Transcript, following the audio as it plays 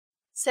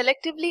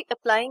Selectively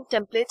applying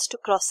templates to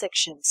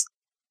cross-sections.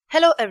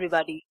 Hello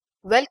everybody.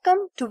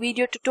 Welcome to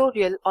video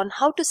tutorial on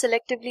how to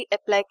selectively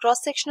apply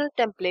cross-sectional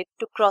template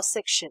to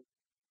cross-section.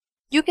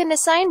 You can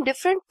assign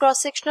different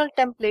cross-sectional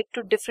template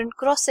to different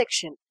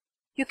cross-section.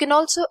 You can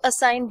also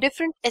assign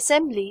different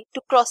assembly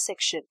to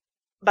cross-section.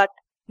 But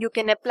you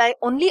can apply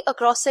only a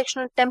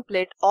cross-sectional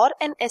template or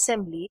an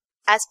assembly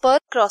as per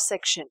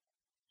cross-section.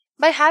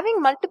 By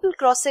having multiple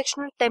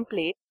cross-sectional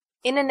template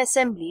in an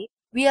assembly,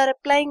 we are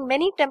applying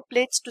many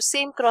templates to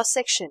same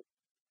cross-section.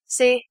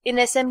 Say in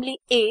assembly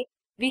A,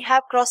 we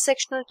have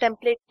cross-sectional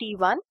template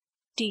T1,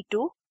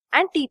 T2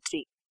 and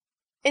T3.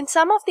 In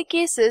some of the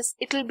cases,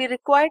 it will be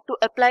required to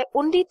apply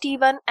only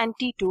T1 and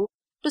T2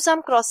 to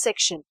some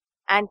cross-section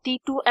and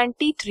T2 and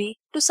T3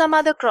 to some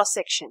other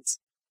cross-sections.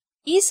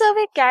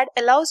 ESurvey CADD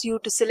allows you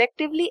to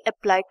selectively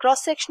apply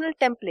cross-sectional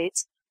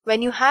templates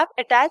when you have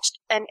attached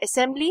an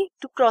assembly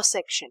to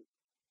cross-section.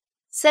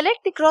 Select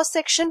the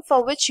cross-section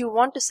for which you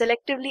want to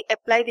selectively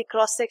apply the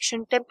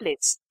cross-section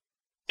templates.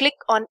 Click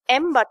on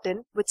M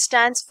button, which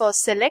stands for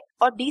Select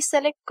or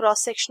Deselect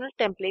Cross-Sectional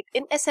Template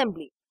in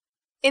Assembly.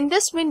 In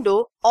this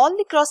window, all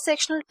the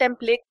cross-sectional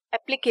template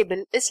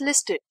applicable is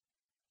listed.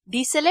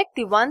 Deselect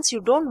the ones you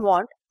don't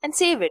want and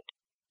save it.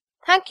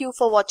 Thank you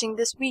for watching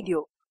this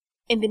video.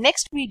 In the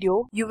next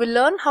video, you will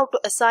learn how to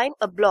assign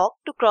a block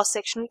to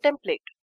cross-sectional template.